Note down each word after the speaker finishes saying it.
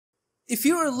If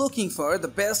you are looking for the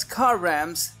best car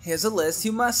ramps, here's a list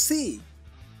you must see.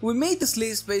 We made this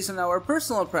list based on our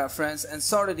personal preference and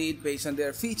sorted it based on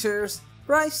their features,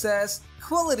 prices,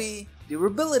 quality,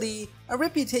 durability, and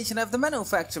reputation of the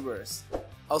manufacturers.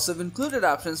 Also, we've included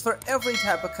options for every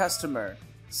type of customer.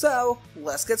 So,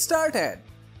 let's get started.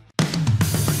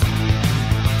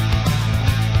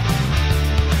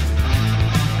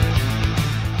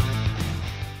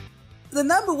 The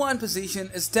number one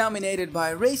position is dominated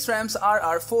by RaceRamps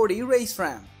RR40 race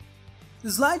ramp.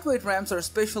 These lightweight ramps are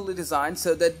specially designed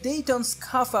so that they don't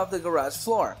scuff up the garage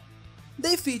floor.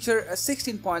 They feature a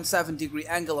 16.7-degree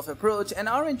angle of approach and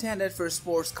are intended for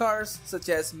sports cars such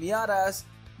as Miatas,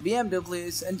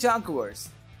 BMWs, and Jaguars.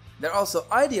 They're also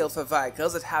ideal for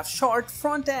vehicles that have short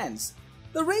front ends.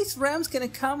 The race ramps can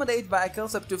accommodate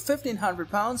vehicles up to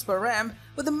 1,500 pounds per ramp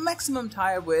with a maximum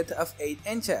tire width of 8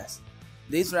 inches.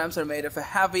 These ramps are made of a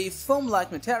heavy,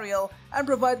 foam-like material and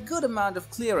provide good amount of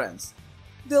clearance.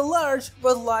 They're large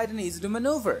but light and easy to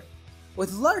maneuver.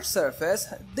 With large surface,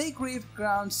 they grip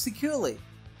ground securely,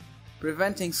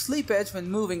 preventing slippage when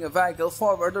moving a vehicle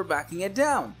forward or backing it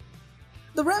down.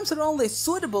 The ramps are only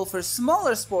suitable for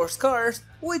smaller sports cars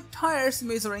with tires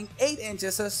measuring 8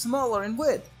 inches or smaller in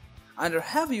width. Under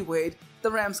heavy weight,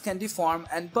 the ramps can deform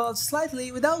and bulge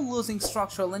slightly without losing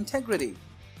structural integrity.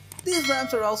 These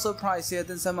ramps are also pricier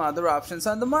than some other options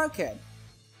on the market.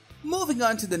 Moving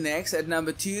on to the next at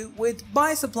number 2 with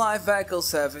BISupply Vehicle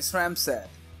Service Ramp Set.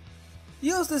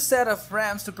 Use this set of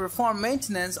ramps to perform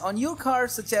maintenance on your car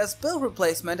such as build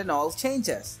replacement and oil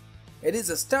changes. It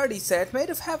is a sturdy set made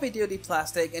of heavy-duty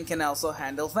plastic and can also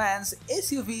handle vans,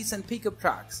 SUVs and pickup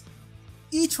trucks.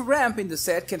 Each ramp in the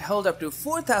set can hold up to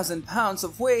 4,000 pounds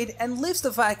of weight and lifts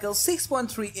the vehicle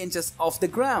 6.3 inches off the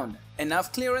ground.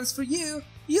 Enough clearance for you,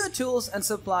 your tools and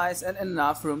supplies, and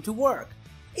enough room to work.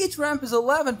 Each ramp is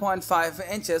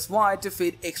 11.5 inches wide to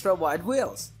fit extra wide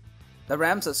wheels. The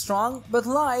ramps are strong but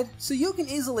light, so you can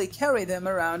easily carry them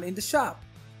around in the shop.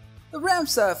 The ramp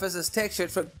surface is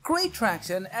textured for great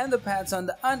traction and the pads on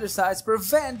the undersides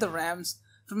prevent the ramps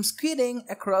from skidding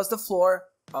across the floor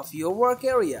of your work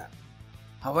area.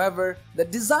 However, the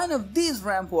design of these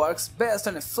ramps works best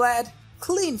on a flat,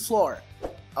 clean floor.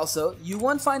 Also, you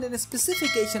won't find any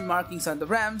specification markings on the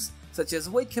ramps, such as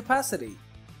weight capacity.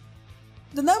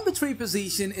 The number 3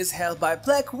 position is held by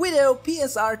Black Widow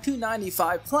PSR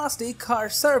 295 plastic car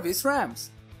service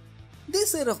ramps.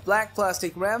 This set of black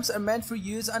plastic ramps are meant for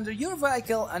use under your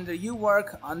vehicle under you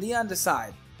work on the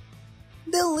underside.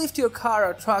 They'll lift your car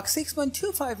or truck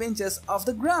 6.25 inches off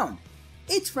the ground.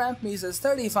 Each ramp measures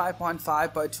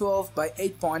 35.5 by 12 by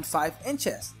 8.5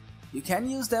 inches. You can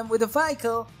use them with a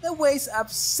vehicle that weighs up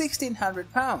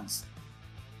 1,600 pounds.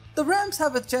 The ramps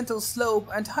have a gentle slope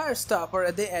and tire stopper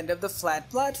at the end of the flat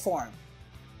platform.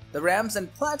 The ramps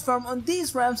and platform on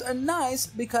these ramps are nice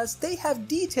because they have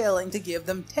detailing to give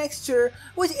them texture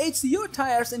which aids your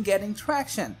tires in getting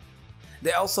traction.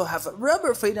 They also have a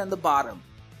rubber feet on the bottom.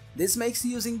 This makes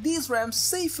using these ramps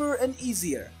safer and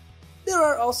easier. There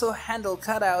are also handle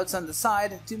cutouts on the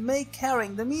side to make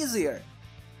carrying them easier.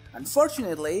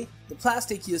 Unfortunately, the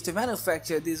plastic used to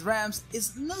manufacture these ramps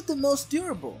is not the most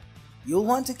durable. You'll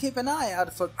want to keep an eye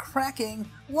out for cracking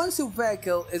once your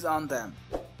vehicle is on them.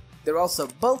 They're also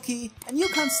bulky and you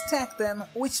can't stack them,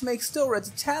 which makes storage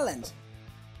a challenge.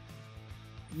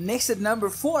 Next at number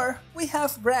 4, we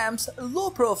have Ramps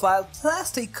low-profile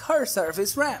plastic car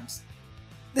service ramps.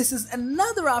 This is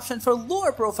another option for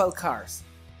lower profile cars.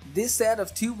 This set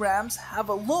of 2 ramps have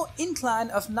a low incline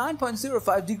of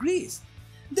 9.05 degrees.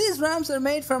 These ramps are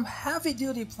made from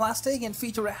heavy-duty plastic and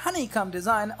feature a honeycomb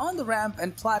design on the ramp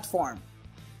and platform.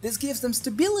 This gives them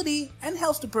stability and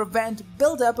helps to prevent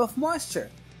buildup of moisture.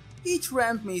 Each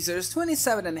ramp measures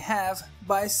 27.5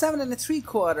 by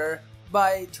 7.75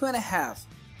 by 2.5,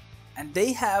 and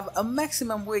they have a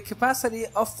maximum weight capacity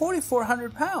of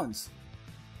 4,400 pounds.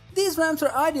 These ramps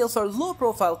are ideal for a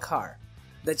low-profile car.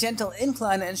 The gentle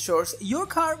incline ensures your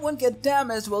car won't get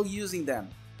damaged while using them.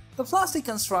 The plastic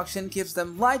construction keeps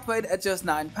them lightweight at just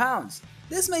 9 pounds.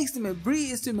 This makes them a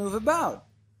breeze to move about.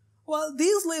 While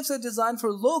these lifts are designed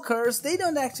for low cars, they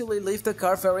don't actually lift the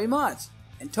car very much.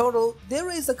 In total, they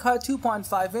raise the car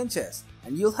 2.5 inches,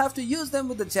 and you'll have to use them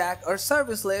with a jack or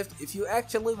service lift if you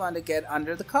actually want to get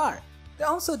under the car. They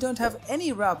also don't have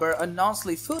any rubber or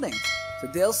non-slip footing, so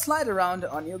they'll slide around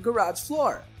on your garage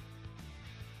floor.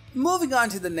 Moving on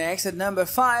to the next at number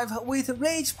 5 with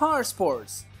Rage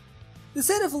Powersports. The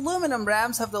set of aluminum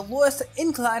ramps have the lowest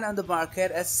incline on the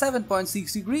market at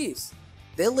 7.6 degrees.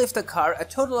 They lift the car a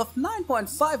total of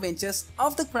 9.5 inches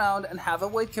off the ground and have a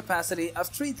weight capacity of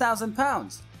 3,000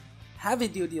 pounds.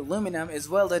 heavy-duty aluminum is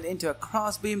welded into a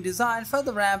cross-beam design for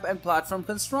the ramp and platform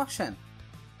construction.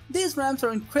 These ramps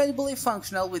are incredibly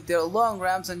functional with their long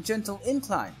ramps and gentle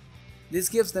incline. This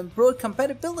gives them broad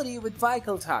compatibility with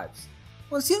vehicle types.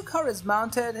 Once your car is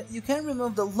mounted, you can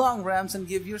remove the long ramps and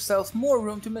give yourself more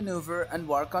room to maneuver and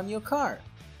work on your car.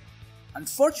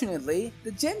 Unfortunately,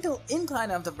 the gentle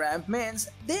incline of the ramp means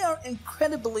they are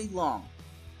incredibly long.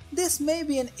 This may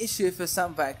be an issue for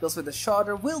some vehicles with a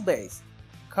shorter wheelbase.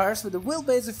 Cars with a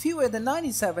wheelbase of fewer than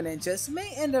 97 inches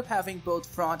may end up having both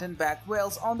front and back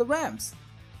wheels on the ramps.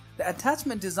 The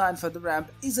attachment design for the ramp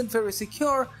isn't very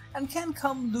secure and can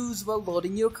come loose while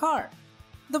loading your car.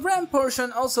 The ramp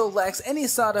portion also lacks any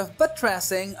sort of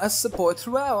buttressing or support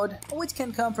throughout, which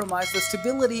can compromise the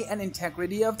stability and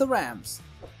integrity of the ramps.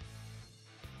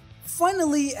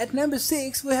 Finally, at number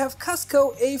 6, we have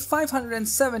Cusco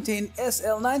A517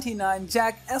 SL99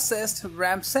 Jack Assist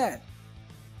Ramp Set.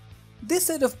 This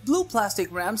set of blue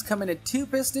plastic ramps come in a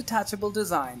two-piece detachable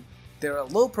design. They are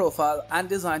low profile and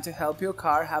designed to help your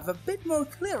car have a bit more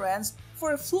clearance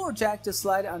for a floor jack to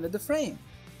slide under the frame.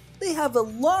 They have a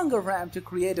longer ramp to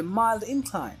create a mild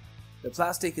incline. The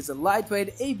plastic is a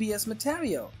lightweight ABS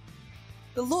material.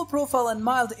 The low profile and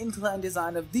mild incline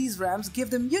design of these ramps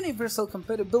give them universal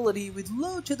compatibility with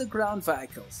low-to-the-ground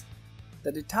vehicles.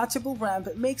 The detachable ramp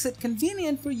makes it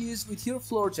convenient for use with your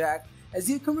floor jack, as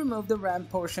you can remove the ramp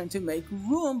portion to make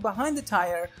room behind the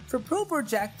tire for proper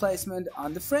jack placement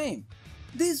on the frame.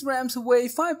 These ramps weigh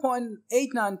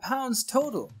 5.89 pounds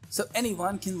total, so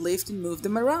anyone can lift and move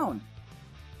them around.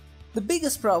 The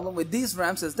biggest problem with these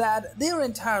ramps is that they are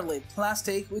entirely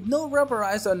plastic with no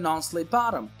rubberized or non-slip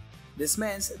bottom. This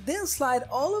means they'll slide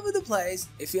all over the place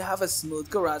if you have a smooth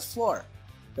garage floor.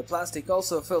 The plastic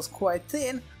also feels quite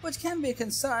thin, which can be a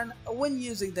concern when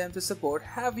using them to support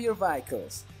heavier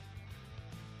vehicles.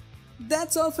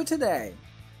 That's all for today.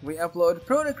 We upload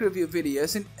product review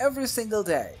videos in every single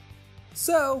day.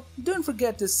 So don't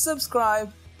forget to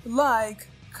subscribe, like,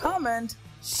 comment,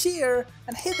 share,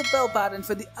 and hit the bell button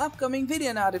for the upcoming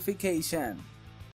video notification.